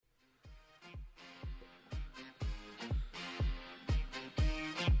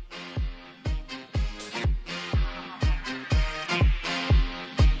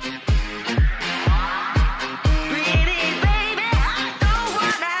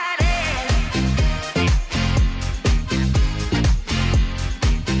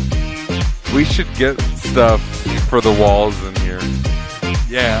We should get stuff for the walls in here.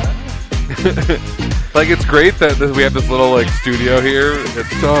 Yeah. Like, it's great that we have this little, like, studio here.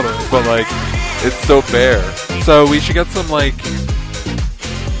 It's Totally. But, like, it's so bare. So we should get some, like,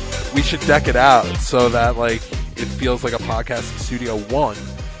 we should deck it out so that, like, it feels like a podcast studio. 1.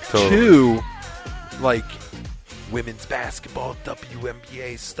 Totally. 2, like, women's basketball,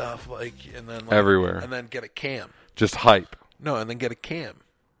 WNBA stuff, like, and then like, Everywhere. and then get a cam. Just hype. No, and then get a cam,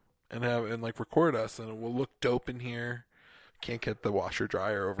 and like record us, and it will look dope in here. Can't get the washer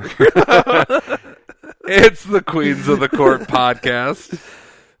dryer over here. It's the Queens of the Court podcast.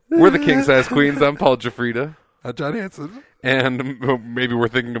 We're the King Size Queens. I'm Paul Jafrida. John Hanson. And maybe we're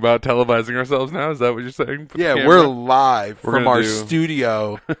thinking about televising ourselves now. Is that what you're saying? Put the Yeah, camera? we're live We're from gonna our do-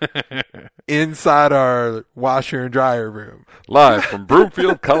 studio inside our washer and dryer room. Live from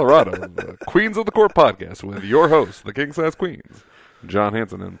Broomfield, Colorado. The Queens of the Court podcast with your hosts, the King Size Queens, John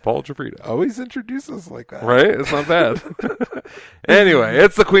Hanson and Paul Jafrida. Always introduce us like that. Right? It's not bad. Anyway,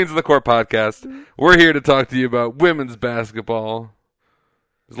 it's the Queens of the Court podcast. We're here to talk to you about women's basketball.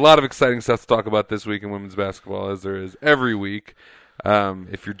 There's a lot of exciting stuff to talk about this week in women's basketball, as there is every week.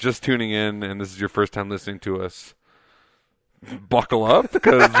 If you're just tuning in and this is your first time listening to us, buckle up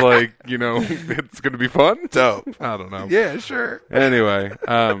because, like, you know, it's going to be fun. Dope. I don't know. Yeah, sure. Anyway,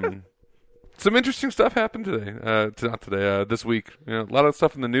 some interesting stuff happened today. Not today. This week. You know, a lot of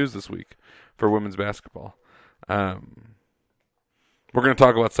stuff in the news this week for women's basketball. We're going to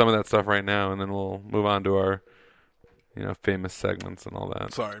talk about some of that stuff right now, and then we'll move on to our, you know, famous segments and all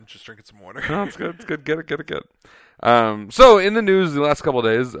that. Sorry, I'm just drinking some water. No, it's good. It's good. Get it. So in the news the last couple of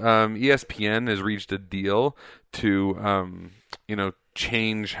days, ESPN has reached a deal to, you know,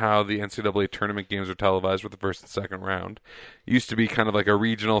 change how the NCAA tournament games are televised for the first and second round. It used to be kind of like a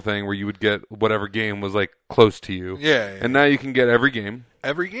regional thing where you would get whatever game was like close to you. Yeah. And now you can get every game.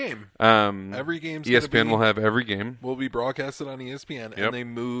 Every game. Every game's ESPN will have every game. Will be broadcasted on ESPN, and they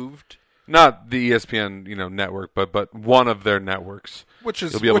moved, Not the ESPN, you know, network, but one of their networks. which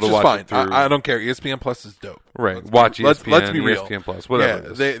is You'll be able to is watch fine. it through- I don't care. ESPN Plus is dope. Right. Let's Watch be, ESPN, let's be real. ESPN Plus,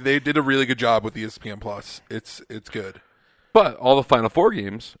 whatever it is. they did a really good job with ESPN Plus. It's good. But all the Final Four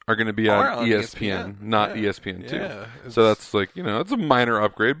games are going to be Are on on ESPN, ESPN. not Yeah. ESPN2. Yeah, So that's like, you know, it's a minor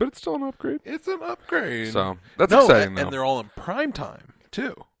upgrade, but it's still an upgrade. It's an upgrade. So that's exciting, though. and they're all in prime time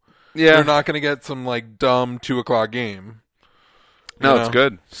too. Yeah. They're not going to get some like dumb 2:00 game. No, you it's know?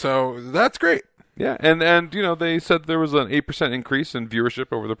 good. So that's great. Yeah, and you know, they said there was an 8% increase in viewership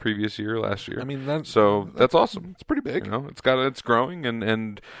over the previous year, last year. I mean, that's awesome. It's pretty big. You know, it's growing,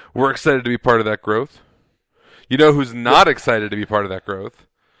 and we're excited to be part of that growth. You know who's not excited to be part of that growth?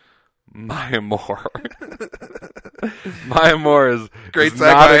 Maya Moore. Maya Moore is Great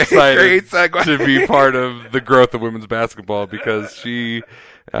not segue. excited Great segue. to be part of the growth of women's basketball because she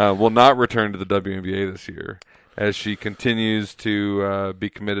will not return to the WNBA this year as she continues to be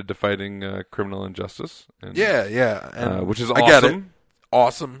committed to fighting criminal injustice. And, Yeah. And which is I get it.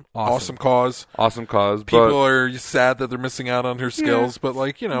 awesome. Awesome cause. Awesome cause. People but, are sad that they're missing out on her skills, but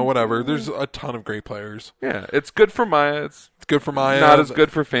like, you know, whatever. There's a ton of great players. yeah, it's good for Maya. It's It's good for Maya. not as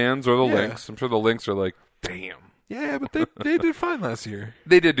good for fans or the Yeah. Lynx. I'm sure the Lynx are like, damn. Yeah, but they did fine last year.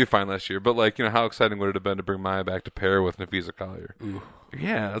 They did do fine last year, but like, you know, how exciting would it have been to bring Maya back to pair with Nafisa Collier? Ooh.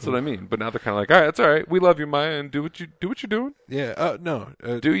 Yeah, that's what I mean. But now they're kind of like, all right, it's all right. We love you, Maya, and do what you're doing. Yeah. No.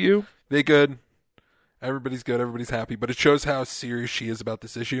 Do you? They good. Everybody's good. Everybody's happy. But it shows how serious she is about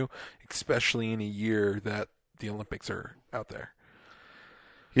this issue, especially in a year that the Olympics are out there.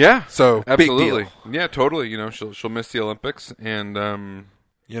 Yeah. So Absolutely. big deal. Yeah, totally. You know, she'll miss the Olympics, and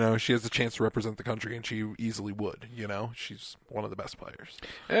You know, she has a chance to represent the country, and she easily would. You know, she's one of the best players.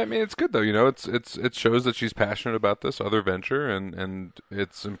 I mean, it's good though. You know, it shows that she's passionate about this other venture, and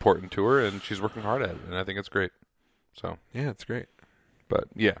it's important to her, and she's working hard at it, and I think it's great. So Yeah, it's great. But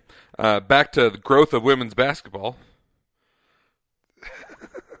yeah, back to the growth of women's basketball.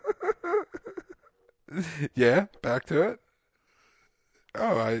 Yeah, back to it.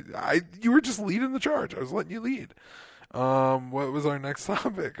 Oh, you were just leading the charge. I was letting you lead. What was our next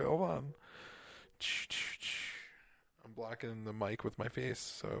topic? Hold on. I'm blocking the mic with my face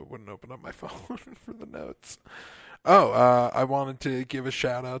so it wouldn't open up my phone for the notes. Oh, I wanted to give a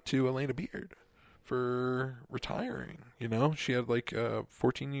shout out to Elena Beard for retiring. You know, she had like a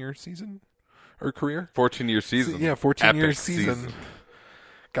 14-year season or career. 14-year season. Yeah, 14-year Epic season.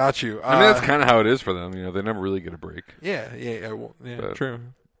 Got you. I mean, that's kind of how it is for them. You know, they never really get a break. Yeah, well, But- true.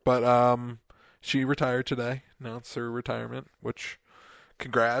 But she retired today. Announced her retirement, which,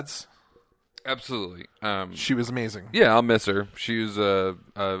 congrats. Absolutely. She was amazing. Yeah, I'll miss her. She was a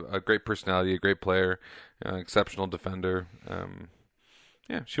great personality, a great player, exceptional defender.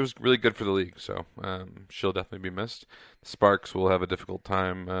 Yeah, she was really good for the league, so she'll definitely be missed. Sparks will have a difficult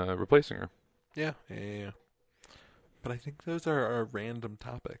time replacing her. Yeah. But I think those are our random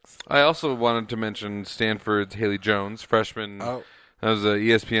topics. I also wanted to mention Stanford's Haley Jones, freshman. Oh, That was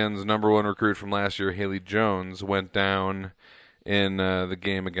ESPN's #1 recruit from last year. Haley Jones went down in the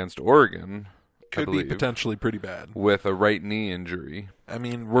game against Oregon. could be potentially pretty bad. With a right knee injury. I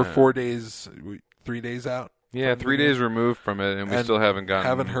mean, we're 3 days out. Yeah, 3 days removed from it, and we still haven't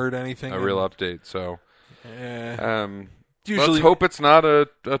heard anything. A real update. So, usually, let's hope it's not a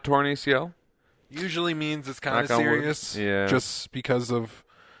torn ACL. Usually means it's kind of serious. Yeah, just because of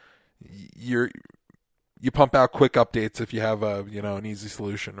you pump out quick updates if you have an easy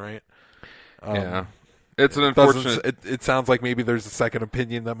solution, right? Yeah. It's an unfortunate. It sounds like maybe there's a second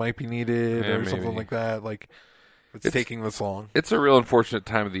opinion that might be needed or something like that. Like it's taking this long. It's a real unfortunate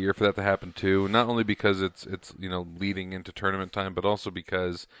time of the year for that to happen too. Not only because it's leading into tournament time, but also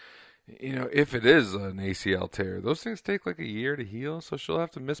because if it is an ACL tear, those things take like a year to heal. So she'll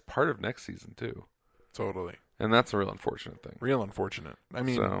have to miss part of next season too. Totally. And that's a real unfortunate thing. Real unfortunate. I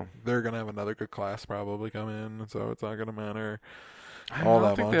mean, they're gonna have another good class probably come in, so it's not gonna matter. I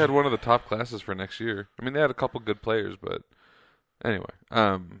don't think they had one of the top classes for next year. I mean, they had a couple good players, but anyway,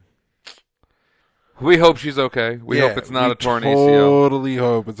 we hope she's okay. We hope it's not a torn ACL. Totally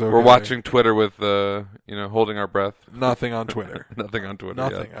hope it's okay. We're watching Twitter with, holding our breath. Nothing on Twitter. Nothing on Twitter.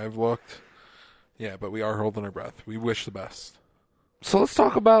 Nothing. I've looked. Yeah, but we are holding our breath. We wish the best. So let's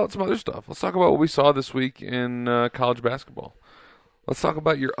talk about some other stuff. Let's talk about what we saw this week in college basketball. Let's talk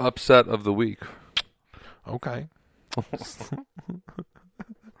about your upset of the week. Okay. What was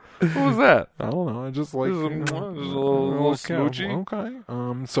that? I don't know. I just like just a little smoochy.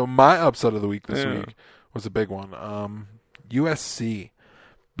 Okay. So my upset of the week this week was a big one. USC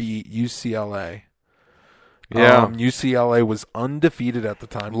beat UCLA. Yeah. UCLA was undefeated at the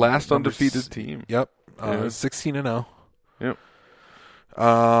time. Last undefeated team. Yep. 16-0. Yep.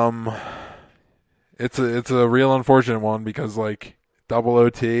 It's a real unfortunate one because double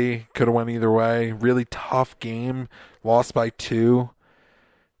OT could have went either way. Really tough game. Lost by 2.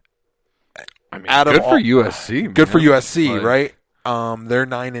 I mean, good for USC. Man. Good for USC, right? They're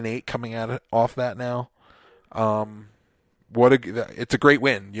 9-8 coming off that now. It's a great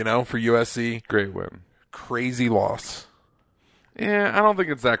win, for USC. Great win. Crazy loss. Yeah, I don't think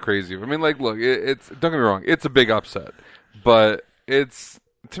it's that crazy. I mean, look, it's don't get me wrong, it's a big upset, but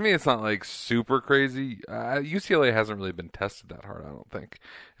to me, it's not super crazy. UCLA hasn't really been tested that hard, I don't think,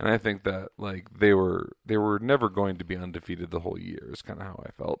 and I think that they were never going to be undefeated the whole year. Is kind of how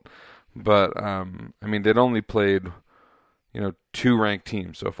I felt. But I mean, they'd only played 2 ranked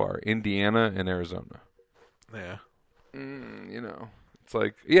teams so far: Indiana and Arizona. Yeah. It's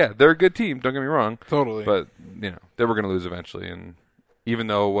they're a good team. Don't get me wrong. Totally. But they were going to lose eventually, and even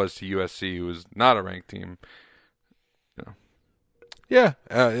though it was to USC, who was not a ranked team. Yeah,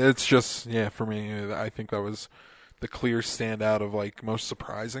 it's just for me. I think that was the clear standout of most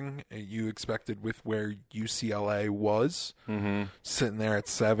surprising. You expected with where UCLA was sitting there at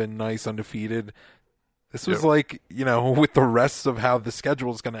 7, nice undefeated. This was with the rest of how the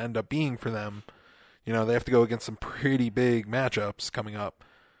schedule is going to end up being for them. They have to go against some pretty big matchups coming up.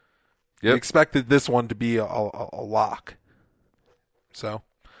 Yep. We expected this one to be a lock. So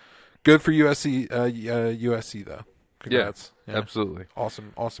good for USC though. Congrats. Yeah, absolutely.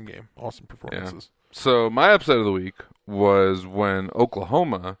 Awesome game. Awesome performances. Yeah. So my upset of the week was when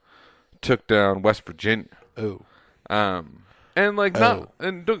Oklahoma took down West Virginia. Oh.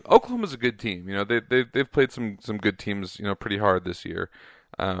 Oklahoma's a good team. They've played some good teams, pretty hard this year.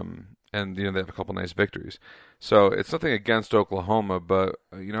 And they have a couple nice victories. So it's nothing against Oklahoma, but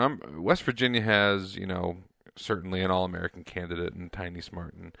West Virginia has, certainly an All-American candidate in Tiny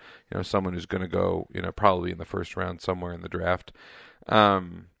Smart, and someone who's going to go, probably in the first round somewhere in the draft.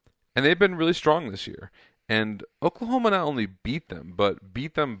 And they've been really strong this year. And Oklahoma not only beat them, but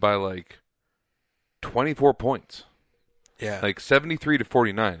beat them by 24 points. Yeah,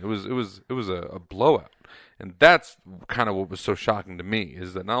 73-49. It was a blowout. And that's kind of what was so shocking to me,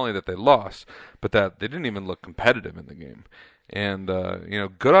 is that not only that they lost, but that they didn't even look competitive in the game. And,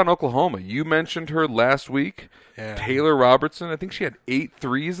 good on Oklahoma. You mentioned her last week. Yeah. Taylor Robertson, I think she had 8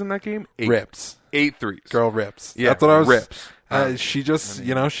 threes in that game. Rips. 8 threes. Girl rips. Yeah, that's what I was. Rips. She just,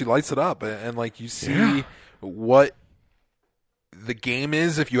 she lights it up. And you see what the game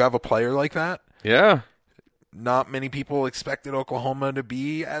is if you have a player like that. Yeah. Not many people expected Oklahoma to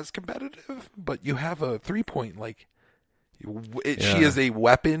be as competitive, but you have a 3-point, she is a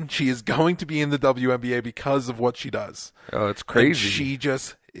weapon. She is going to be in the WNBA because of what she does. Oh, it's crazy.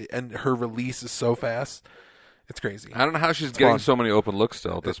 And her release is so fast. It's crazy. I don't know how she's getting fun. so many open looks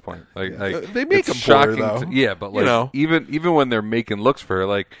still at this point. Like They make it's them for her, shocking. though. Yeah, but like You know. even when they're making looks for her,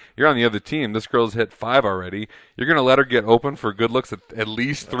 like you're on the other team. This girl's hit 5 already. You're gonna let her get open for good looks at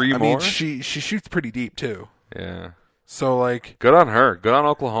least 3 I more. mean, she shoots pretty deep too. Yeah. So like Good on her. Good on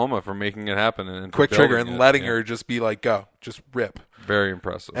Oklahoma for making it happen and quick trigger building and it. letting Yeah. her just be like, go, just rip. Very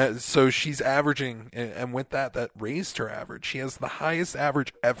impressive. And so she's averaging, and with that raised her average. She has the highest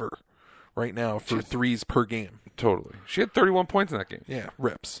average ever right now for threes per game. Totally. She had 31 points in that game. Yeah,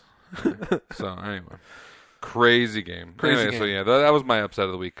 rips. So anyway, crazy game. Crazy anyway, so game. yeah, that was my upset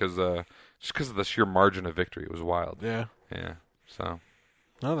of the week because just because of the sheer margin of victory, it was wild. Yeah. Yeah. So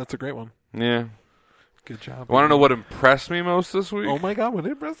No, that's a great one. yeah. Good job. Want to know what impressed me most this week? Oh my God, what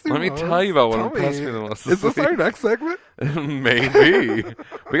impressed you? Let me most? tell you about what Tell impressed me. me the most Is this this our week. next segment? Maybe.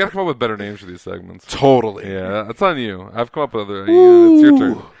 We got to come up with better names for these segments. Totally. Yeah, that's on you. I've come up with other. It's your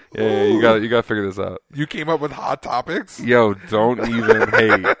turn. Yeah, you got to figure this out. You came up with hot topics? Yo, don't even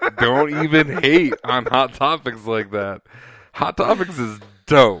hate. Don't even hate on hot topics like that. Hot topics is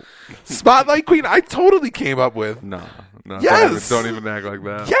dope. Spotlight Queen, I totally came up with. No. Yes! Don't even act like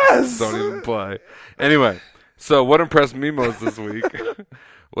that. Yes! Don't even play. Anyway, so what impressed me most this week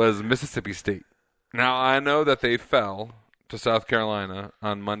was Mississippi State. Now, I know that they fell to South Carolina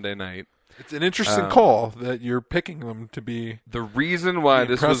on Monday night. It's an interesting call that you're picking them to be. The reason why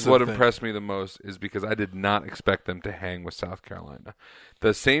The this was impressive what thing. impressed me the most is because I did not expect them to hang with South Carolina.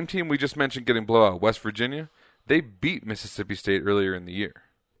 The same team we just mentioned getting blowout, West Virginia, they beat Mississippi State earlier in the year.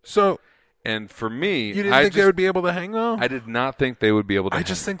 So, And for me, you didn't think they would be able to hang, though? I did not think they would be able to I hang.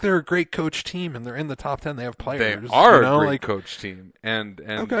 just think they're a great coach team, and they're in the top 10. They have They players. are you know? a great like, coach team. And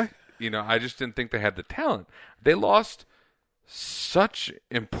Okay. I just didn't think they had the talent. They lost such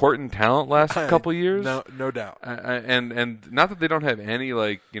important talent last couple years. No doubt. And not that they don't have any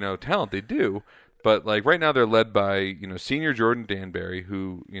talent, they do. But like right now they're led by senior Jordan Danbury,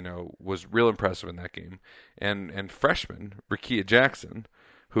 who was real impressive in that game, and freshman Rakia Jackson,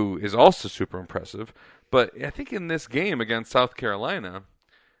 who is also super impressive. But I think in this game against South Carolina,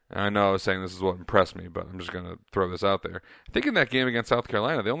 I know I was saying this is what impressed me, but I'm just going to throw this out there. I think in that game against South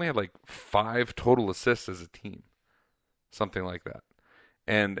Carolina, they only had like 5 total assists as a team. Something like that.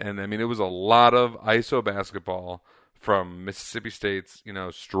 And I mean, it was a lot of ISO basketball from Mississippi State's,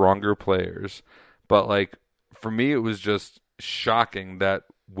 stronger players. But like, for me, it was just shocking that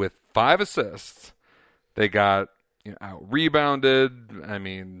with 5 assists, they got out-rebounded. I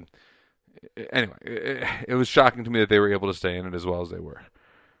mean, anyway, it was shocking to me that they were able to stay in it as well as they were.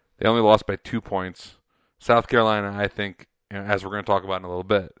 They only lost by 2 points. South Carolina, I think, as we're going to talk about in a little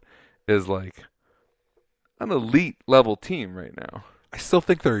bit, is like an elite level team right now. I still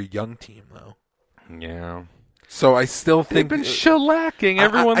think they're a young team, though. Yeah. So I still They've think been shellacking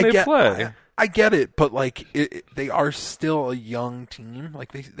everyone they play. I get it, but like they are still a young team.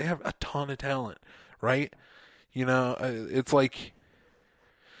 Like they have a ton of talent, right? It's like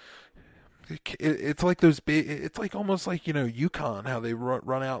it's like those big. It's like almost like UConn, how they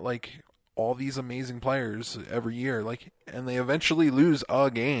run out like all these amazing players every year, like, and they eventually lose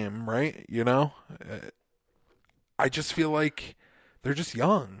a game, right? I just feel like they're just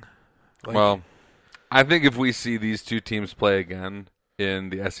young. Like, Well, I think if we see these two teams play again in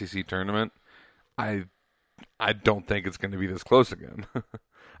the SEC tournament, I don't think it's going to be this close again.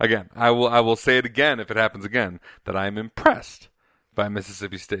 Again, I will say it again if it happens again, that I am impressed by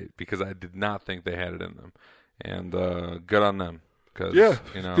Mississippi State because I did not think they had it in them. And good on them. Cause,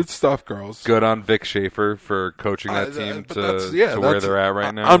 good stuff, girls. Good on Vic Schaefer for coaching that team to where they're at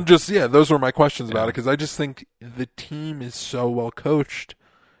right now. I'm just those were my questions about it because I just think the team is so well coached,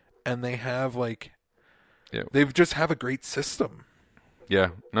 and they have they just have a great system. Yeah,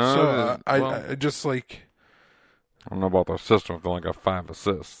 no. So I just like. I don't know about the system if they only got 5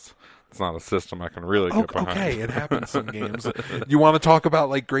 assists. It's not a system I can really get behind. Okay, it happens some games. You want to talk about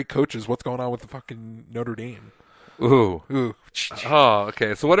great coaches? What's going on with the fucking Notre Dame? Ooh. Oh,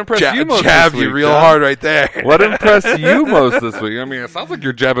 okay. So what impressed you most jab this week, you real John? hard right there. What impressed you most this week? I mean, it sounds like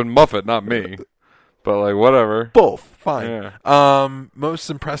you're jabbing Muffet, not me. But whatever. Both. Fine. Yeah.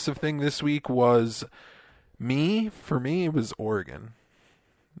 Most impressive thing this week was for me, it was Oregon.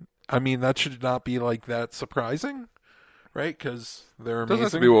 I mean, that should not be that surprising, right? Because they're amazing. Doesn't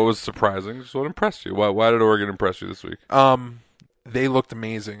have to be what was surprising. Just what impressed you. Why did Oregon impress you this week? They looked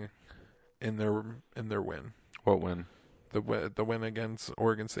amazing in their win. What win? The win against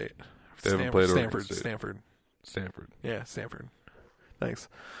Oregon State. They haven't played Oregon State. Stanford. Yeah, Stanford. Thanks.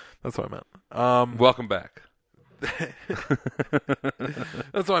 That's what I meant. Welcome back.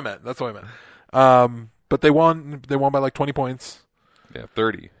 That's what I meant. But they won by 20 points. Yeah,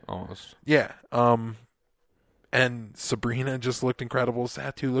 30 almost. Yeah. And Sabrina just looked incredible.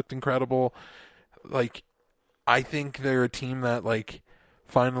 Satu looked incredible. Like, I think they're a team that, like,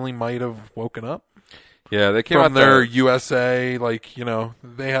 finally might have woken up. Yeah, they came from out their there. USA, like, you know,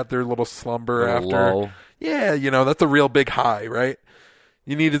 they had their little slumber Little after. lull. Yeah, you know, that's a real big high, right?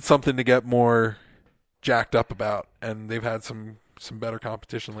 You needed something to get more jacked up about, and they've had some better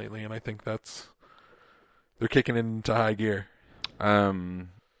competition lately, and I think they're kicking into high gear.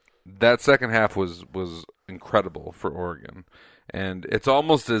 That second half was incredible for Oregon, and it's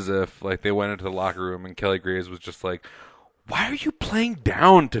almost as if like they went into the locker room and Kelly Graves was just like, "Why are you playing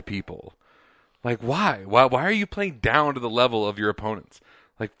down to people? Like why are you playing down to the level of your opponents?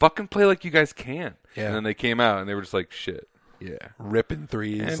 Like fucking play like you guys can." Yeah. And then they came out and they were just like, "Shit, yeah." Ripping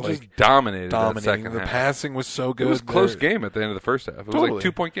threes, And like just dominated that dominating. second The half. passing was so good. It was a close game at the end of the first half. It was Totally. like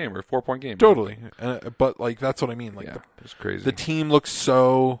 2-point game or 4-point game. Totally. But, like, that's what I mean. Like, Yeah, it was crazy. the team looked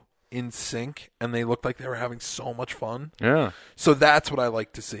so in sync, and they looked like they were having so much fun. Yeah. So that's what I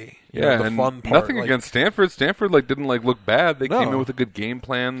like to see. You Yeah, know, the and fun part. nothing like, against Stanford. Stanford like didn't like look bad. They came No. in with a good game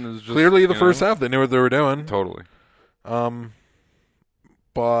plan. It was just, clearly, the you first know, half, they knew what they were doing. Totally.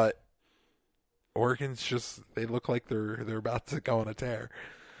 But Oregon's they look like they're about to go on a tear.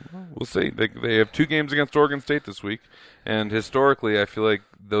 We'll see. They have 2 games against Oregon State this week, and historically, I feel like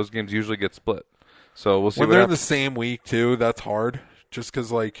those games usually get split. So we'll see When what they're in the happens. same week too, that's hard. Just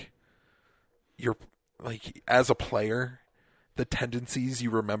because, like, you're like as a player, the tendencies you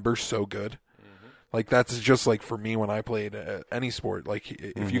remember so good. Like that's just like for me when I played any sport. Like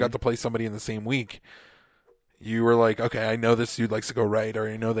if you got to play somebody in the same week, you were like, okay, I know this dude likes to go right, or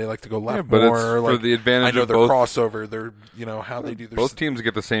I know they like to go left but more. it's or, for like, the advantage I know of their both. crossover. Their how they do their Both teams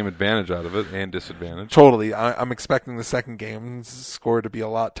get the same advantage out of it and disadvantage. Totally. I'm expecting the second game's score to be a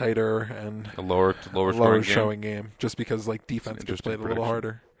lot tighter and A lower lower scoring game. showing game, just because like defense gets interesting played a little prediction.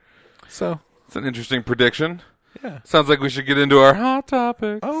 harder. So It's an interesting prediction. yeah. Sounds like we should get into our hot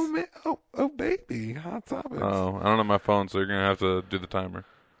topics. Oh man. Oh baby. Hot topics. Oh, I don't have my phone, so you're gonna have to do the timer.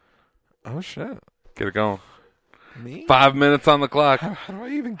 Oh shit. Get it going. Me? 5 minutes on the clock. How do I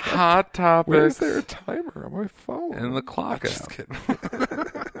even get? Hot topics. Where's there a timer on my phone? In the clock Just app. kidding.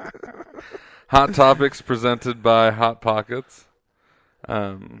 Hot topics presented by Hot Pockets.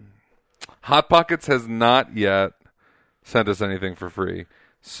 Hot Pockets has not yet sent us anything for free,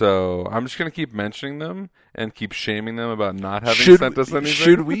 so I'm just gonna keep mentioning them and keep shaming them about not having sent us anything.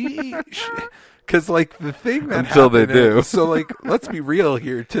 Should we? Because like the thing that Until they happened do. so like let's be real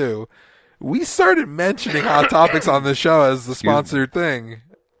here too. We started mentioning Hot Topics on the show as the sponsored thing,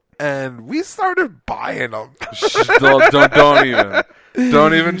 and we started buying them.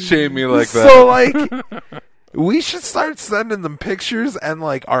 Don't even shame me like that. So like, we should start sending them pictures and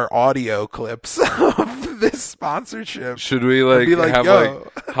like our audio clips of this sponsorship. Should we like, be like, have yo.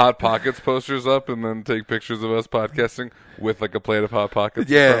 like Hot Pockets posters up and then take pictures of us podcasting with like a plate of Hot Pockets?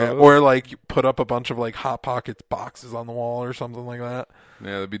 in front Yeah, of us? or like put up a bunch of like Hot Pockets boxes on the wall or something like that.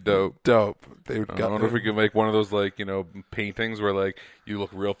 yeah, that'd be dope. Dope. They would I wonder if we could make one of those like paintings where like you look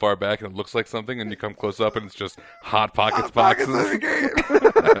real far back and it looks like something, and you come close up and it's just Hot Pockets boxes.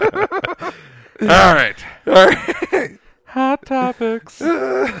 All right, All right. Hot Topics. All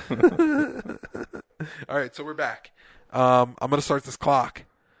right, so we're back. I'm gonna start this clock,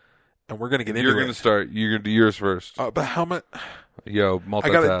 and we're gonna get into You're it. gonna start. You're gonna do yours first. But how much? Yo,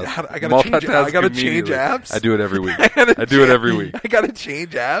 multitask. I gotta change. I gotta change immediately. apps. I do it every week. gotta I do it cha- every week. I gotta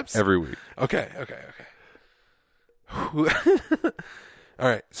change apps. Every week. Okay. All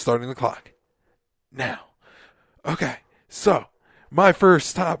right, starting the clock now. Okay, so my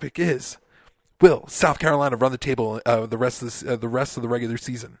first topic is: will South Carolina run the table the rest of the regular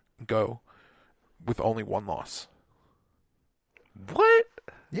season? Go with only one loss. What?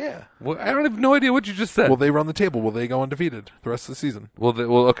 Yeah. Well, I don't have no idea what you just said. Will they run the table? Will they go undefeated the rest of the season?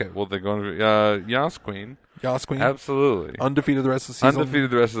 Okay. Well, they're going to Yas Queen. Yas Queen Absolutely. undefeated the rest of the season. Undefeated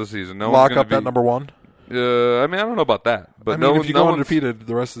the rest of the season. No Lock one's up gonna that number one. I mean, I don't know about that, but I mean, no, if you no go one's- undefeated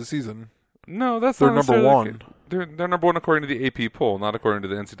the rest of the season, no, that's they're not number necessarily one. the case. They're number one according to the AP poll, not according to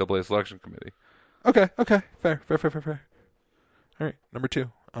the NCAA selection committee. Okay, fair. All right, number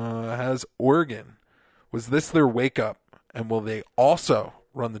two has Oregon. Was this their wake up, and will they also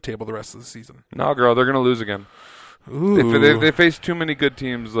run the table the rest of the season? No, girl, they're going to lose again. Ooh, They face too many good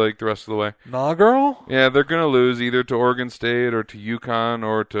teams like the rest of the way. nah, girl. Yeah, they're going to lose either to Oregon State or to UConn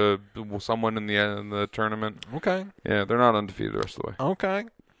or to someone in the tournament. Okay, Yeah, they're not undefeated the rest of the way.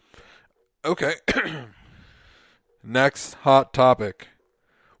 okay. Next hot topic: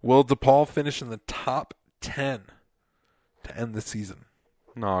 will DePaul finish in the top 10 to end the season?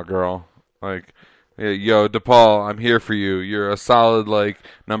 No, girl. Like, Yo, DePaul, I'm here for you. You're a solid, like,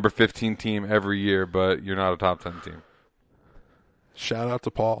 number 15 team every year, but you're not a top 10 team. Shout out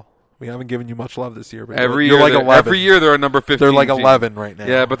to Paul. We haven't given you much love this year, but Every you're year, like 11. Every year they're a number 15 They're like team. 11 right now.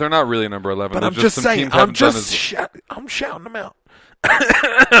 Yeah, but they're not really a number 11. But I'm just saying, I'm shouting them out.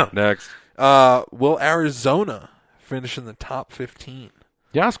 Next. Will Arizona finish in the top 15?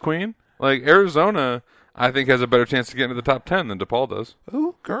 Yes, Queen. Like, Arizona, I think, has a better chance to get into the top 10 than DePaul does.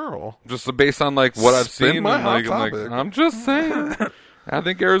 Oh, girl. Just based on, like, what I've Spin seen. my And, hot like, topic. I'm just saying. I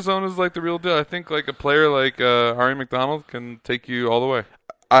think Arizona's, like, the real deal. I think, like, a player like Ari McDonald can take you all the way.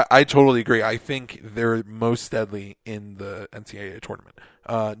 I totally agree. I think they're most deadly in the NCAA tournament.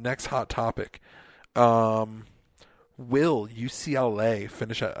 Next hot topic. Will UCLA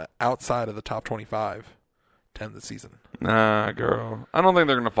finish outside of the top 25 to end the season? Nah, girl. I don't think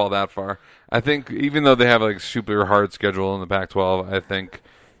they're going to fall that far. I think even though they have like super hard schedule in the Pac-12, I think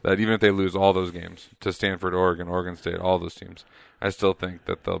that even if they lose all those games to Stanford, Oregon, Oregon State, all those teams, I still think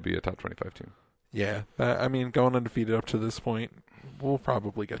that they'll be a top 25 team. Yeah. I mean, going undefeated up to this point, we'll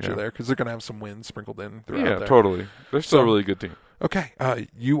probably get you there because they're going to have some wins sprinkled in throughout there. Yeah, totally. They're still a really good team. Okay.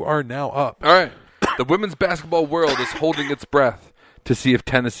 You are now up. All right. The women's basketball world is holding its breath to see if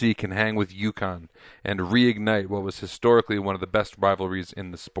Tennessee can hang with UConn and reignite what was historically one of the best rivalries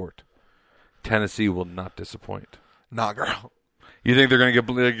in the sport. Tennessee will not disappoint. Nah, girl. You think they're going to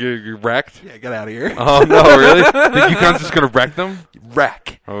get wrecked? Yeah, get out of here. Oh, no, really? Think UConn's just going to wreck them?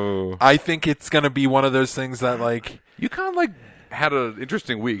 Wreck. Oh. I think it's going to be one of those things that, like... UConn, like, had an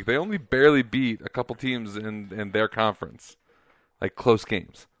interesting week. They only barely beat a couple teams in their conference. Like, close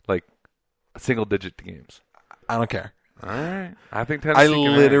games. Like, single-digit games. I don't care. All right. I think Tennessee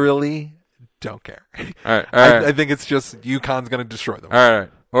can literally don't care. All right. All right. I think it's just UConn's going to destroy them. All right.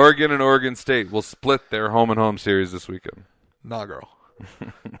 Oregon and Oregon State will split their home-and-home series this weekend. Nah, girl.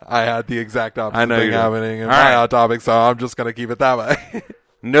 I had the exact opposite I know thing you did. happening in All my right. hot topic, so I'm just going to keep it that way.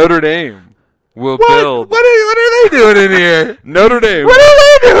 Notre Dame will build. What are they doing in here? Notre Dame What are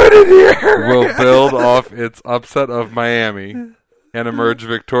they doing in here? will build off its upset of Miami and emerge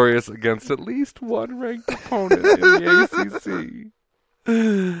victorious against at least one ranked opponent in the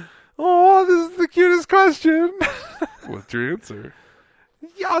ACC. Oh, this is the cutest question. What's your answer?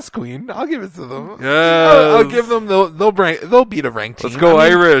 Yas, Queen. I'll give it to them. Yes. I'll give them. They'll beat a ranked team. Let's go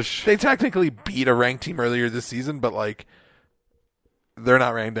Irish. They technically beat a ranked team earlier this season, but like they're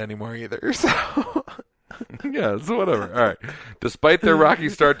not ranked anymore either. So Yeah, so whatever. All right. Despite their rocky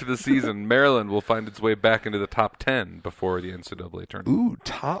start to the season, Maryland will find its way back into the top 10 before the NCAA tournament. ooh,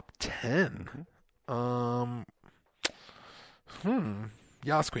 top 10.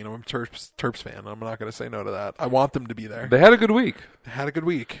 Yas, Queen. I'm a Terps fan. I'm not going to say no to that. I want them to be there. They had a good week. They had a good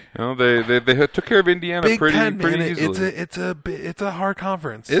week. You know, they took care of Indiana Big pretty Ten, man. easily. It's a hard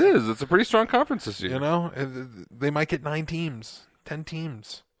conference. It is. It's a pretty strong conference this year. You know, they might get 9 teams, 10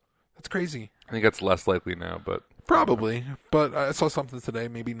 teams. That's crazy. I think that's less likely now, but Probably, but I saw something today,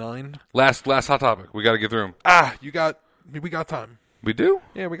 maybe 9. last hot topic. We got to get through them. We got time. We do?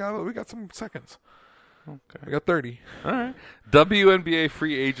 Yeah, we got some seconds. Okay. We got 30. All right. WNBA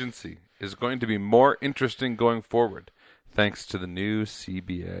free agency is going to be more interesting going forward thanks to the new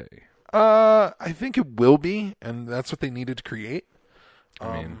CBA. I think it will be, and that's what they needed to create.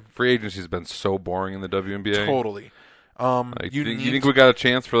 I mean, free agency has been so boring in the WNBA. Totally. Like, you think we got a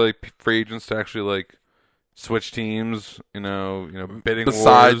chance for like free agents to actually like switch teams? You know, bidding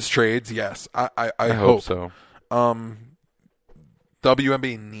besides wars? trades? Yes, I hope so.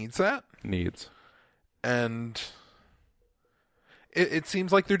 WNBA needs that, Needs. and it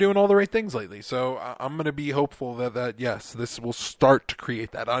seems like they're doing all the right things lately. So I'm going to be hopeful that yes, this will start to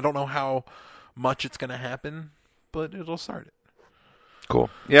create that. I don't know how much it's going to happen, but it'll start it. Cool.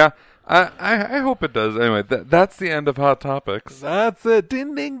 Yeah. I hope it does. Anyway, that's the end of Hot Topics. That's it.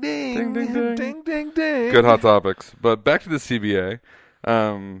 Ding, ding, ding. Ding, ding, ding. Ding, ding, ding. Good Hot Topics. But back to the CBA.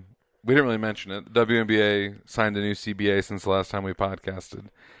 We didn't really mention it. The WNBA signed a new CBA since the last time we podcasted.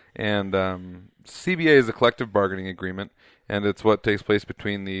 And CBA is a collective bargaining agreement, and it's what takes place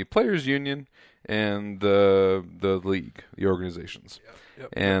between the players' union and the league, the organizations.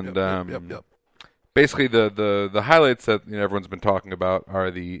 Yep. Basically, the highlights that everyone's been talking about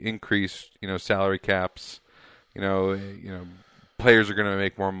are the increased salary caps. Players are going to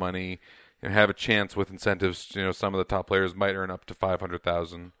make more money and have a chance with incentives. Some of the top players might earn up to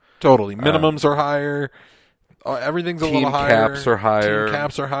 $500,000. Totally. Minimums are higher. Everything's a little higher. Team caps are higher. Team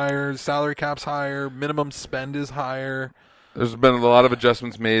caps are higher. Salary caps higher. Minimum spend is higher. There's been a lot of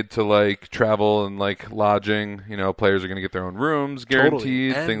adjustments made to like travel and like lodging. Players are going to get their own rooms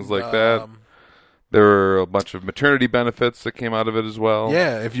guaranteed, Totally. things like that. There were a bunch of maternity benefits that came out of it as well.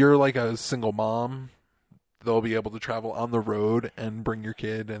 Yeah, if you're like a single mom, they'll be able to travel on the road and bring your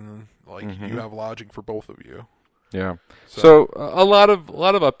kid, and like you have lodging for both of you. Yeah. So a lot of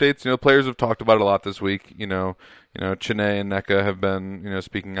updates. Players have talked about it a lot this week. Chene and Neka have been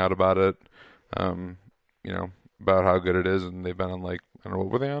speaking out about it. About how good it is, and they've been on I don't know, what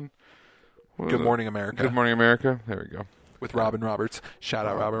were they on? Good Morning America. Good Morning America. There we go. With Robin Roberts. Shout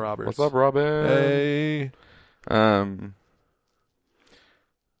out Robin Roberts. What's up, Robin? Hey.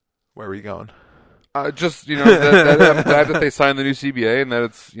 Where are you going? Just that I'm glad that they signed the new CBA and that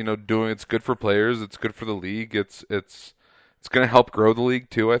it's it's good for players, it's good for the league, it's going to help grow the league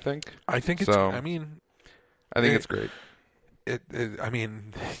too. I think. I think it's. So, I mean, I think it's great.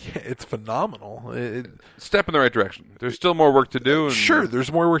 It's phenomenal. Step in the right direction. There's still more work to do. Sure,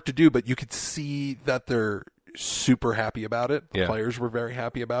 there's more work to do, but you could see that they're super happy about it. The players were very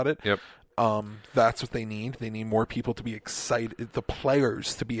happy about it. Yep. That's what they need. They need more people to be excited, the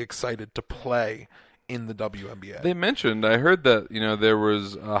players to be excited to play in the WNBA. They mentioned, I heard that, there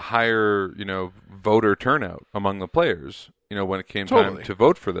was a higher, voter turnout among the players, when it came time to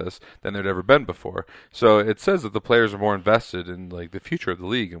vote for this than there'd ever been before. So it says that the players are more invested in the future of the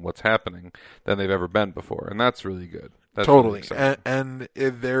league and what's happening than they've ever been before. And that's really good. That's totally. Really and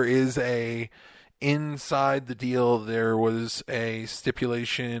if there is inside the deal, there was a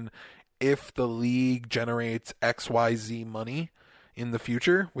stipulation, if the league generates XYZ money in the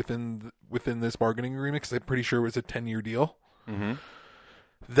future within this bargaining agreement, because I'm pretty sure it was a 10-year deal,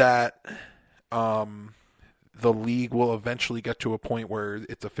 that the league will eventually get to a point where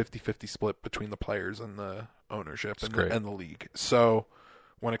it's a 50-50 split between the players and the ownership and the league. So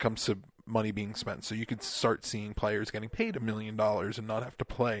when it comes to money being spent, so you could start seeing players getting paid $1 million and not have to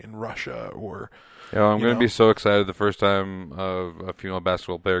play in Russia or. I'm going to be so excited the first time a female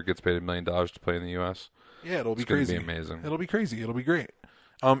basketball player gets paid $1 million to play in the U.S. Yeah, it'll be crazy. It'll be amazing. It'll be crazy. It'll be great.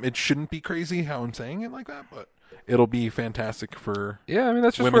 It shouldn't be crazy how I'm saying it like that, but it'll be fantastic for. Yeah, I mean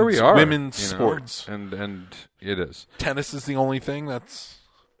that's just where we are. Women's sports, and it is. Tennis is the only thing that's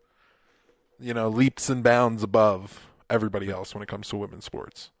leaps and bounds above everybody else when it comes to women's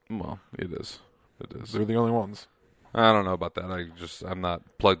sports. Well, it is. They're the only ones. I don't know about that. I'm not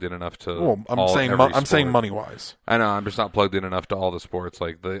plugged in enough to. Well, I'm saying money wise. I know. I'm just not plugged in enough to all the sports,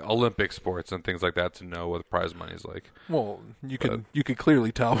 like the Olympic sports and things like that, to know what the prize money is like. Well, you could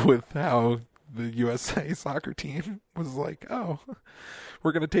clearly tell with how the USA soccer team was like, oh,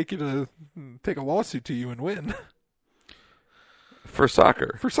 we're going to take a lawsuit to you and win. For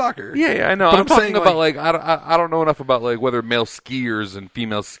soccer. Yeah, I know. But I'm talking about I don't know enough about whether male skiers and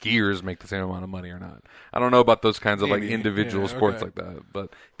female skiers make the same amount of money or not. I don't know about those kinds of individual sports like that.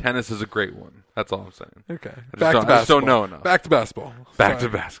 But tennis is a great one. That's all I'm saying. Okay. I just don't know enough. Back to basketball.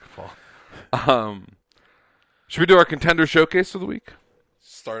 Should we do our contender showcase of the week?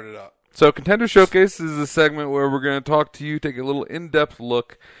 Start it up. So contender showcase is a segment where we're going to talk to you, take a little in-depth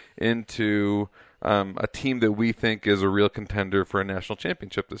look into a team that we think is a real contender for a national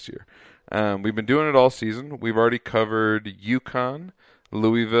championship this year. We've been doing it all season. We've already covered UConn,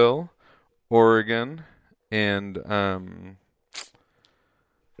 Louisville, Oregon, and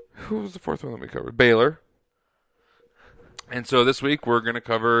who was the fourth one that we covered? Baylor. And so this week we're going to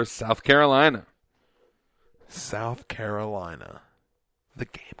cover South Carolina. The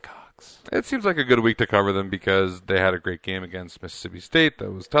Gamecocks. It seems like a good week to cover them because they had a great game against Mississippi State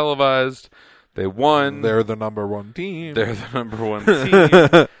that was televised. They won. They're the number one team. It's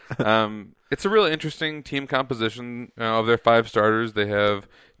a really interesting team composition. Of their 5 starters, they have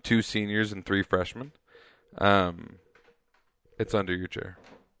 2 seniors and 3 freshmen. It's under your chair.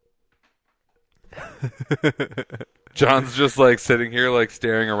 John's just sitting here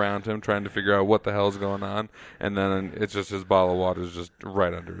staring around him, trying to figure out what the hell's going on, and then it's just his bottle of water is just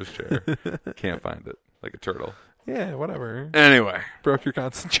right under his chair. Can't find it, like a turtle. Yeah, whatever. Anyway. Broke your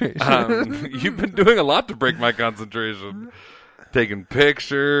concentration. You've been doing a lot to break my concentration. Taking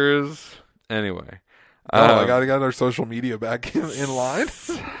pictures. Anyway. I got to get our social media back in line.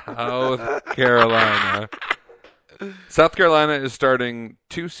 South Carolina. South Carolina is starting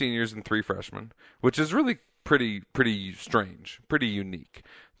 2 seniors and 3 freshmen, which is really pretty strange, pretty unique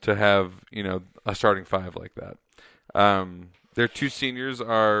to have, a starting 5 like that. Their 2 seniors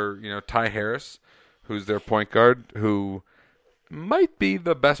are, Ty Harris, who's their point guard, who might be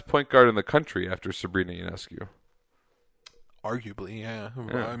the best point guard in the country after Sabrina Ionescu. Arguably, yeah.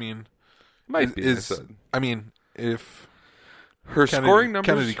 I mean, might be. If her scoring numbers,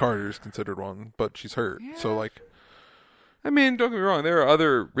 Kennedy Carter is considered one, but she's hurt. Yeah. So don't get me wrong, there are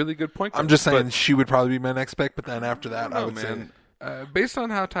other really good point guards. I'm just saying she would probably be my next pick, but then after that, I would say based on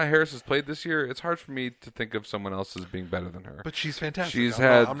how Ty Harris has played this year, it's hard for me to think of someone else as being better than her. But she's fantastic.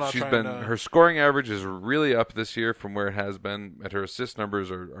 Her scoring average is really up this year from where it has been, and her assist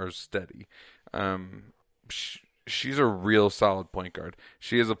numbers are steady. She's a real solid point guard.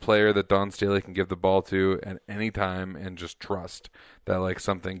 She is a player that Dawn Staley can give the ball to at any time and just trust that like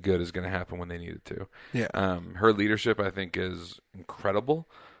something good is going to happen when they need it to. Yeah. Her leadership, I think, is incredible.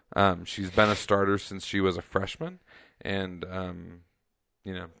 She's been a starter since she was a freshman, and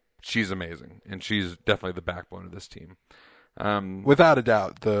she's amazing, and she's definitely the backbone of this team. Without a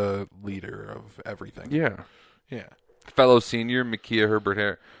doubt, the leader of everything. Yeah. Yeah. Fellow senior Makia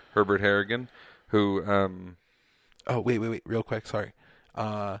Herbert Harrigan, who. Oh, wait, real quick, sorry.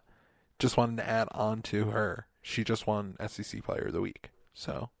 Just wanted to add on to her. She just won SEC Player of the Week.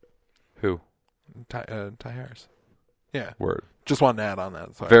 So, who? Ty Harris. Yeah. Word. Just wanted to add on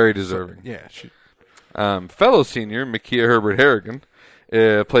that. Sorry. Very deserving. So, yeah. She. Fellow senior Makia Herbert Harrigan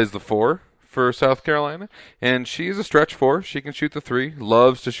plays the 4 for South Carolina, and she's a stretch 4. She can shoot the 3,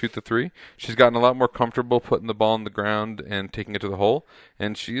 loves to shoot the 3. She's gotten a lot more comfortable putting the ball on the ground and taking it to the hole,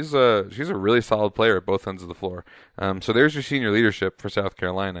 and she's a really solid player at both ends of the floor. So there's your senior leadership for South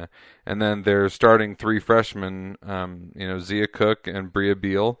Carolina, and then they're starting 3 freshmen, Zia Cook and Bria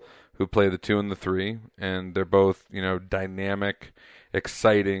Beal, who play the 2 and the 3, and they're both dynamic,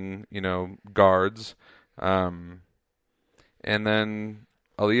 exciting guards, and then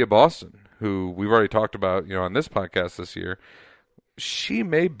Aaliyah Boston, who we've already talked about, on this podcast this year. She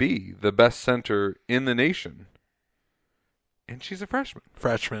may be the best center in the nation, and she's a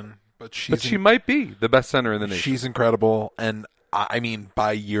freshman. But she might be the best center in the nation. She's incredible, and I mean,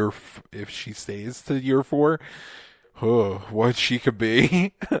 by if she stays to year 4, what she could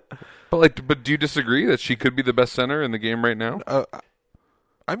be. But do you disagree that she could be the best center in the game right now?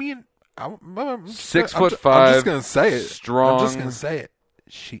 I mean, 6'5". I'm just gonna say it. Strong. I'm just gonna say it.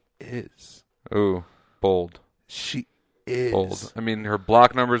 She is. Ooh, bold. She is. Bold. I mean, her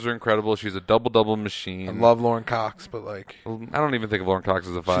block numbers are incredible. She's a double-double machine. I love Lauren Cox, but I don't even think of Lauren Cox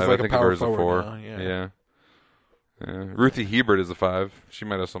as a 5. She's like I think a of her power as a forward 4. now, Yeah. Ruthie Hebert is a 5. She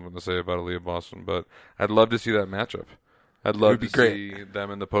might have something to say about Aaliyah Boston, but I'd love to see that matchup. I'd love to see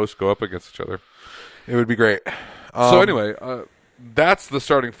them in the post go up against each other. It would be great. So anyway, that's the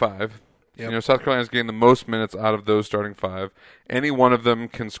starting 5. Yep. South Carolina's getting the most minutes out of those starting 5. Any one of them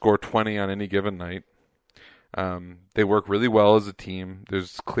can score 20 on any given night. They work really well as a team.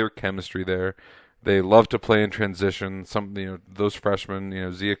 There's clear chemistry there. They love to play in transition. Those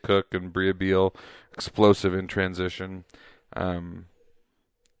freshmen, Zia Cook and Bria Beal, explosive in transition.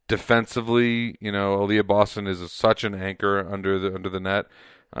 Defensively, Aaliyah Boston is such an anchor under the net.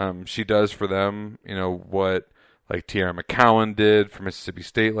 She does for them, what like Tiara McCowan did for Mississippi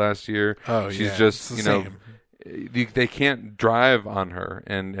State last year. She's just, they can't drive on her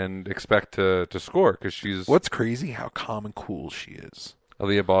and expect to score because she's. What's crazy? How calm and cool she is.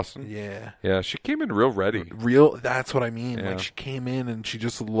 Aaliyah Boston. Yeah. She came in real ready. That's what I mean. Yeah. Like she came in and she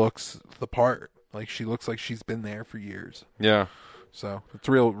just looks the part. Like she looks like she's been there for years. Yeah. So it's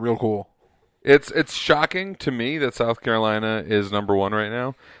real cool. It's shocking to me that South Carolina is number 1 right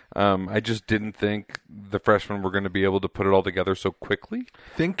now. I just didn't think the freshmen were going to be able to put it all together so quickly.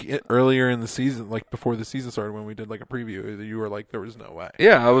 Earlier in the season, like before the season started, when we did like a preview, you were like, there was no way.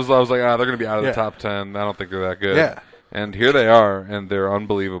 Yeah, I was like, they're going to be out of the top 10. I don't think they're that good. Yeah. And here they are, and they're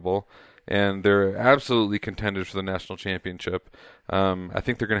unbelievable. And they're absolutely contenders for the national championship. I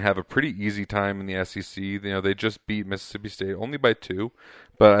think they're going to have a pretty easy time in the SEC. They just beat Mississippi State only by 2,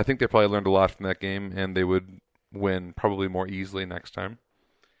 but I think they probably learned a lot from that game, and they would win probably more easily next time.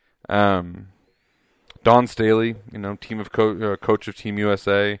 Dawn Staley, coach of Team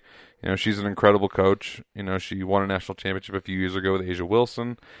USA. She's an incredible coach. She won a national championship a few years ago with Asia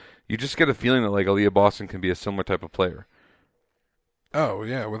Wilson. You just get a feeling that like Aaliyah Boston can be a similar type of player. Oh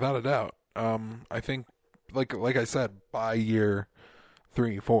yeah, without a doubt. I think, like I said, by year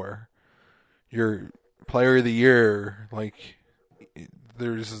 3, 4, your player of the year, like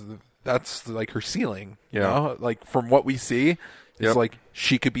that's like her ceiling. You know? Like from what we see, it's like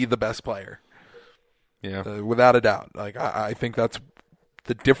she could be the best player. Yeah, without a doubt. Like I think that's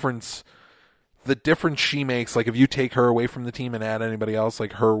the difference. The difference she makes, like if you take her away from the team and add anybody else,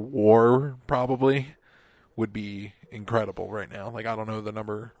 like her WAR probably would be incredible right now. Like I don't know the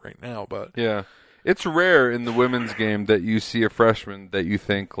number right now, but yeah, it's rare in the women's game that you see a freshman that you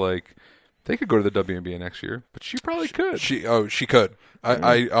think like they could go to the WNBA next year, but she probably could. She could.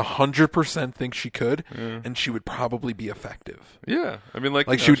 I 100% think she could, and she would probably be effective. Yeah, I mean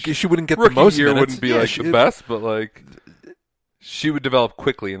like she wouldn't get the most year minutes. Wouldn't be the best, but like she would develop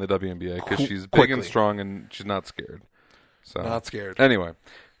quickly in the WNBA because she's big and strong and she's not scared. So Not scared. anyway,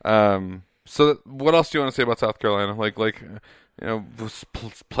 so what else do you want to say about South Carolina?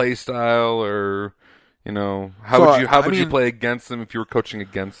 Play style, or how So, would you play against them if you were coaching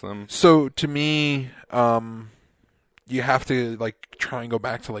against them? So to me, you have to try and go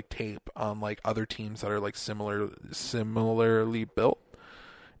back to tape on other teams that are similarly built,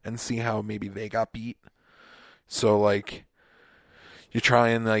 and see how maybe they got beat. So you try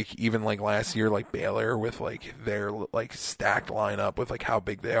and even last year, Baylor with their stacked lineup with how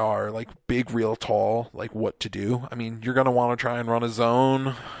big they are, big, real tall, what to do. I mean, you're gonna want to try and run a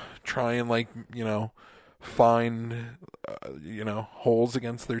zone, try and find holes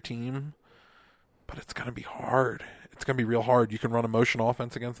against their team, but it's gonna be hard. It's gonna be real hard. You can run a motion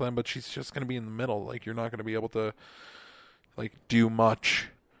offense against them, but she's just gonna be in the middle. You're not gonna be able to do much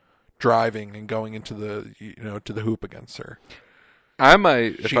driving and going into the to the hoop against her. I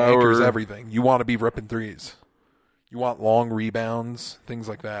might. She anchors everything. You want to be ripping threes. You want long rebounds, things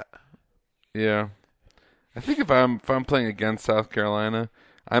like that. Yeah, I think if I'm playing against South Carolina,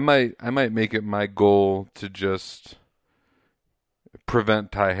 I might make it my goal to just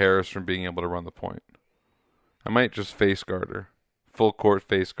prevent Ty Harris from being able to run the point. I might just face guard her, full court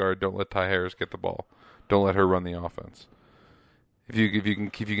face guard. Don't let Ty Harris get the ball. Don't let her run the offense. If you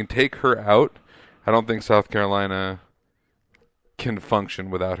can take her out, I don't think South Carolina can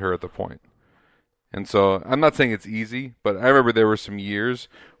function without her at the point. And so I'm not saying it's easy, but I remember there were some years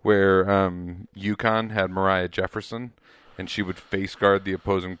where UConn had Mariah Jefferson, and she would face guard the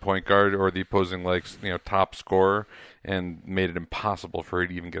opposing point guard or the opposing top scorer, and made it impossible for her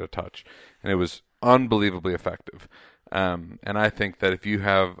to even get a touch. And it was unbelievably effective. And I think that if you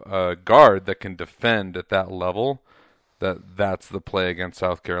have a guard that can defend at that level, that's the play against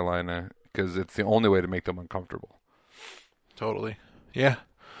South Carolina, because it's the only way to make them uncomfortable. Totally. Yeah.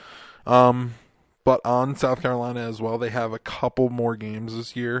 But on South Carolina as well, they have a couple more games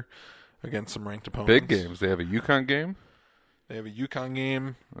this year against some ranked opponents. Big games. They have a UConn game. They have a UConn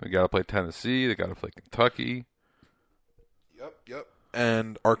game. They got to play Tennessee. They got to play Kentucky. Yep.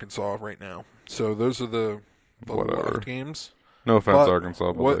 And Arkansas right now. So those are the left games. No offense,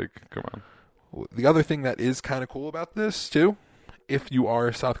 Arkansas, but come on. The other thing that is kind of cool about this too, if you are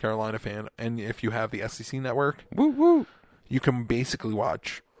a South Carolina fan and if you have the SEC network, you can basically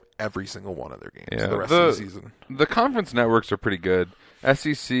watch every single one of their games the rest of the season. The conference networks are pretty good.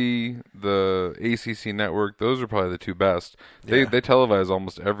 SEC, the ACC network, those are probably the two best. They televise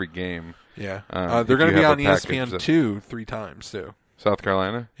almost every game. Yeah. They're going to be on ESPN 3 times too. South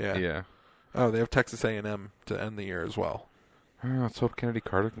Carolina? Yeah. Oh, they have Texas A&M to end the year as well. Let's hope Kennedy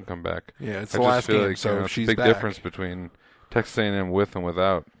Carter can come back. Yeah, it's the last game, so she's big back. Difference between Texas A&M with and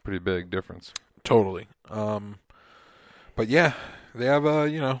without. Pretty big difference. Totally. But yeah, they have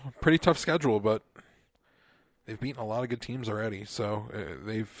a pretty tough schedule, but they've beaten a lot of good teams already. So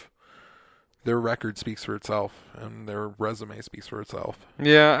their record speaks for itself, and their resume speaks for itself.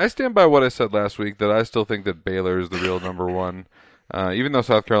 Yeah, I stand by what I said last week, that I still think that Baylor is the real number one. Even though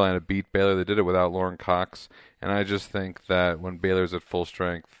South Carolina beat Baylor, they did it without Lauren Cox, and I just think that when Baylor's at full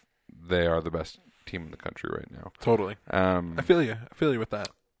strength, they are the best team in the country right now. Totally. I feel you. I feel you with that.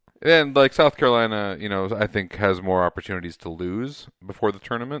 And South Carolina, I think has more opportunities to lose before the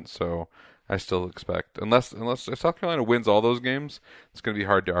tournament, so I still expect, unless if South Carolina wins all those games, it's going to be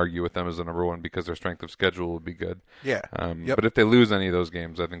hard to argue with them as the number one because their strength of schedule will be good. Yeah. But if they lose any of those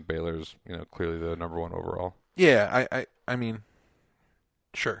games, I think Baylor's clearly the number one overall. Yeah, I mean,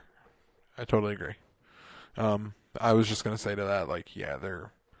 sure, I totally agree. I was just going to say to that,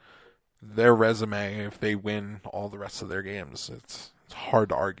 their resume, if they win all the rest of their games, it's hard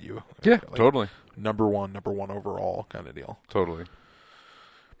to argue. Yeah, totally. Number one overall kind of deal. Totally.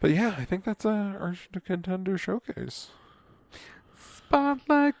 But yeah, I think that's our contender showcase.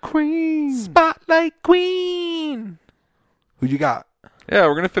 Spotlight Queen. Spotlight Queen. Who you got? Yeah,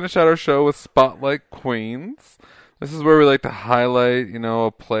 we're going to finish out our show with Spotlight Queens. This is where we like to highlight,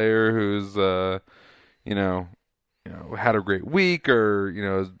 a player who's, had a great week, or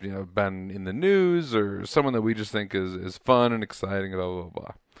has been in the news, or someone that we just think is fun and exciting, blah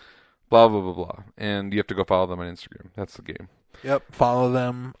blah blah, and you have to go follow them on Instagram. That's the game. Yep, follow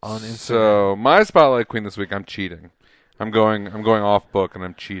them on Instagram. So my Spotlight Queen this week, I'm cheating. I'm going off book and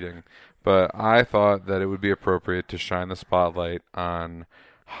I'm cheating, but I thought that it would be appropriate to shine the spotlight on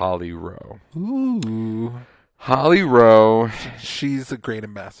Holly Rowe. Ooh. Holly Rowe, she's a great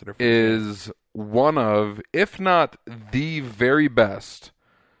ambassador for is one of, if not the very best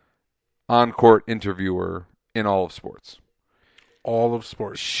on-court interviewer in all of sports. All of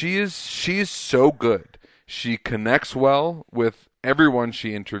sports. She is so good. She connects well with everyone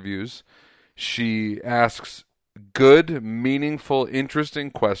she interviews. She asks good, meaningful,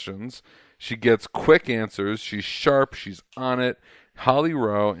 interesting questions. She gets quick answers. She's sharp. She's on it. Holly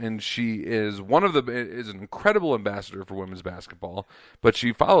Rowe, and she is is an incredible ambassador for women's basketball. But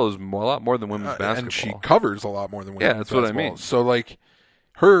she follows a lot more than women's basketball, and she covers a lot more than women's that's basketball. what I mean. So like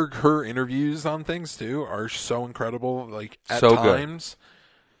her interviews on things too are so incredible. Like at So good. times,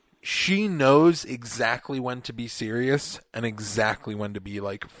 she knows exactly when to be serious and exactly when to be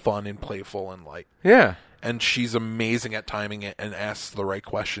like fun and playful and light. Yeah, And she's amazing at timing it and asks the right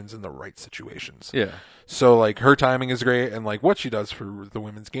questions in the right situations. yeah. So like her timing is great, and like what she does for the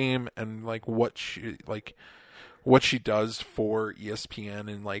women's game, and like what she does for ESPN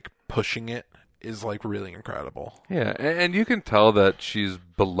and like pushing it is like really incredible. Yeah, and you can tell that she's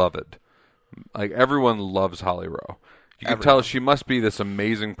beloved. Like, everyone loves Holly Rowe. You can tell she must be this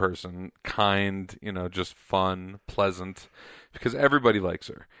amazing person, kind, just fun, pleasant, because everybody likes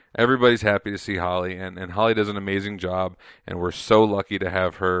her. Everybody's happy to see Holly, and Holly does an amazing job, and we're so lucky to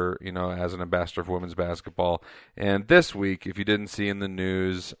have her, as an ambassador for women's basketball. And this week, if you didn't see in the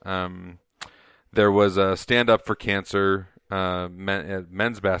news, there was a Stand Up for Cancer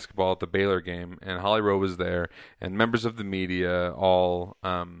men's basketball at the Baylor game, and Holly Rowe was there, and members of the media all,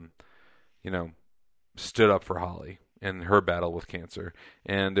 stood up for Holly in her battle with cancer.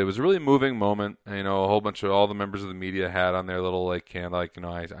 And it was a really moving moment. A whole bunch of all the members of the media had on their little I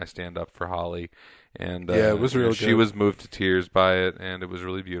stand up for Holly. And it was really she good. was moved to tears by it, and it was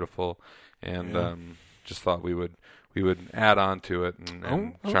really beautiful. And just thought we would add on to it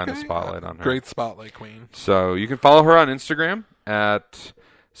and shine the spotlight on her. Great spotlight queen. So you can follow her on Instagram at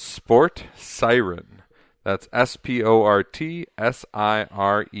Sport Siren. That's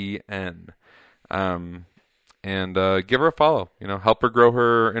SportSiren. And give her a follow. Help her grow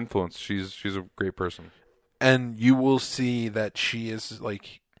her influence. She's a great person. And you will see that she is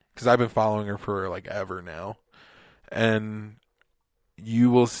like, because I've been following her for like ever now, and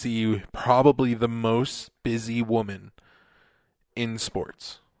you will see probably the most busy woman in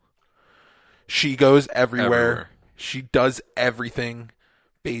sports. She goes everywhere. She does everything.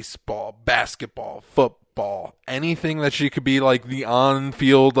 Baseball, basketball, football, anything that she could be like the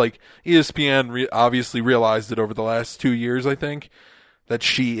on-field, like ESPN obviously realized it over the last 2 years, I think, that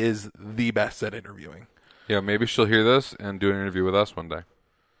she is the best at interviewing. Yeah, maybe she'll hear this and do an interview with us one day.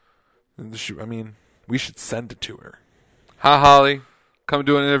 I mean, we should send it to her. Hi, Holly. Come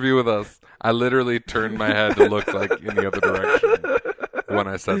do an interview with us. I literally turned my head to look like in the other direction when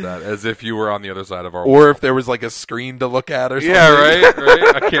I said that, as if you were on the other side of our Or if there was like a screen to look at or something. Yeah,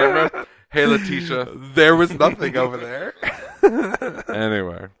 right? A camera. Hey, Letitia. There was nothing over there.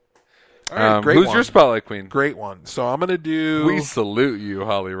 Anyway. All right, great who's one. your spotlight queen? Great one. So I'm going to do... We salute you,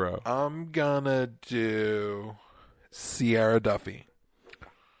 Holly Rowe. I'm going to do Sierra Duffy.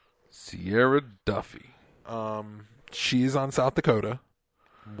 Sierra Duffy. She's on South Dakota.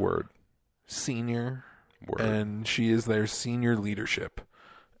 Word. Senior. Word. And she is their senior leadership.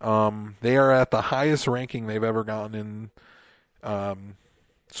 They are at the highest ranking they've ever gotten in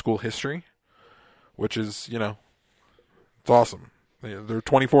school history, which is, it's awesome. They're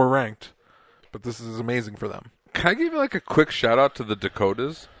 24 ranked, but this is amazing for them. Can I give you like a quick shout out to the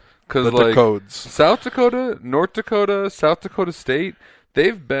Dakotas? Because The like Dakotas. South Dakota, North Dakota, South Dakota State,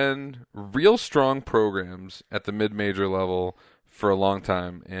 they've been real strong programs at the mid-major level for a long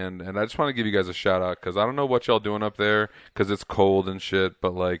time, and I just want to give you guys a shout out because I don't know what y'all doing up there because it's cold and shit,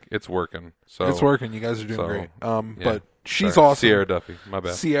 but like it's working. So It's working. You guys are doing great. yeah. But she's Sorry. awesome. Sierra Duffy, my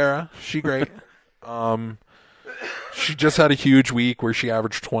bad. Sierra, she great. She just had a huge week where she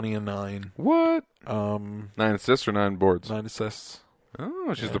averaged 20 and 9. What? 9 9 assists or 9 boards? assists.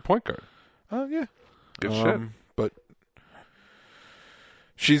 Oh, she's the point guard. Yeah. Good shit. But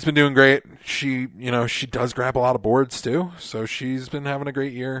she's been doing great. She does grab a lot of boards too. So she's been having a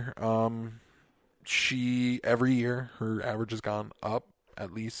great year. Every year her average has gone up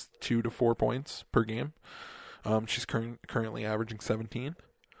at least 2 to 4 points per game. She's currently averaging 17.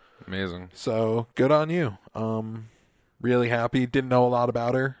 Amazing. So good on you. Really happy. Didn't know a lot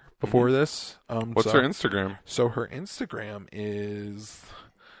about her before this. What's her Instagram? So her Instagram is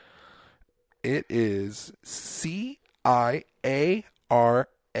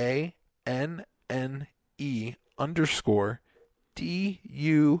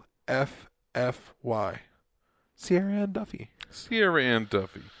Sierra Ann Duffy. Sierra Ann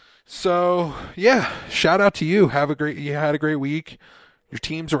Duffy. So yeah, shout out to you. You had a great week. Your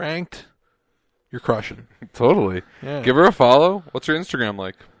team's ranked. You're crushing. Totally. Yeah. Give her a follow. What's her Instagram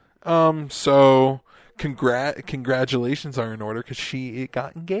like? So congratulations are in order because she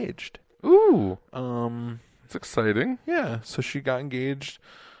got engaged. Ooh. Um, It's exciting. yeah. So she got engaged.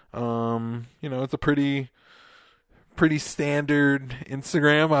 It's a pretty pretty standard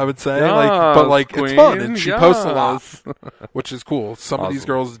Instagram, I would say. Yes, But it's fun, and queen, she posts a lot, yes. which is cool. Some of these Awesome.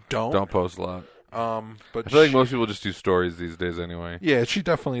 girls don't. Post a lot. But I feel like most people just do stories these days anyway. Yeah, she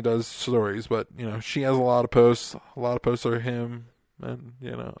definitely does stories, but she has a lot of posts. A lot of posts are him, and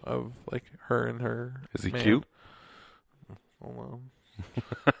of like her and her. Is he man. cute? Hold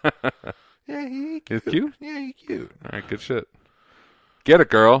on. Yeah, he's He's cute? Yeah, he's cute. All right, good shit. Get it,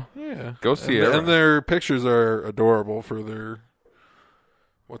 girl. Yeah, Go see it. And their pictures are adorable for their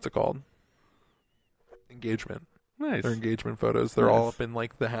what's it called? Engagement. Nice. Their engagement photos. They're Nice. all up in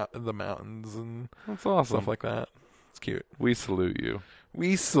like the mountains and That's awesome. stuff like that. It's cute. We salute you.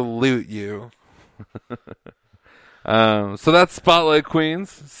 We salute you. So that's Spotlight Queens,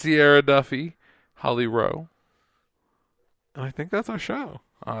 Sierra Duffy, Holly Rowe. And I think that's our show.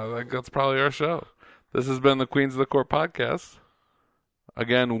 I think that's probably our show. This has been the Queens of the Court podcast.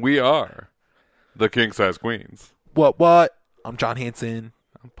 Again, we are the King Size Queens. What? I'm John Hanson.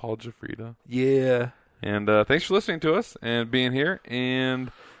 I'm Paul Jafrida. Yeah. And thanks for listening to us and being here.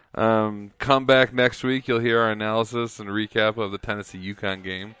 And come back next week. You'll hear our analysis and recap of the Tennessee-UConn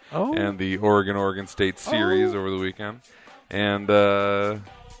game and the Oregon State series over the weekend. And,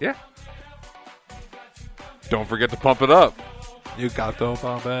 yeah. Don't forget to pump it up. You got to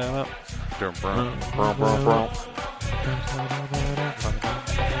pump it up.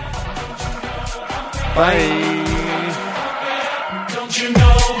 Bye. Don't you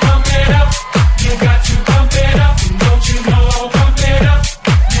know?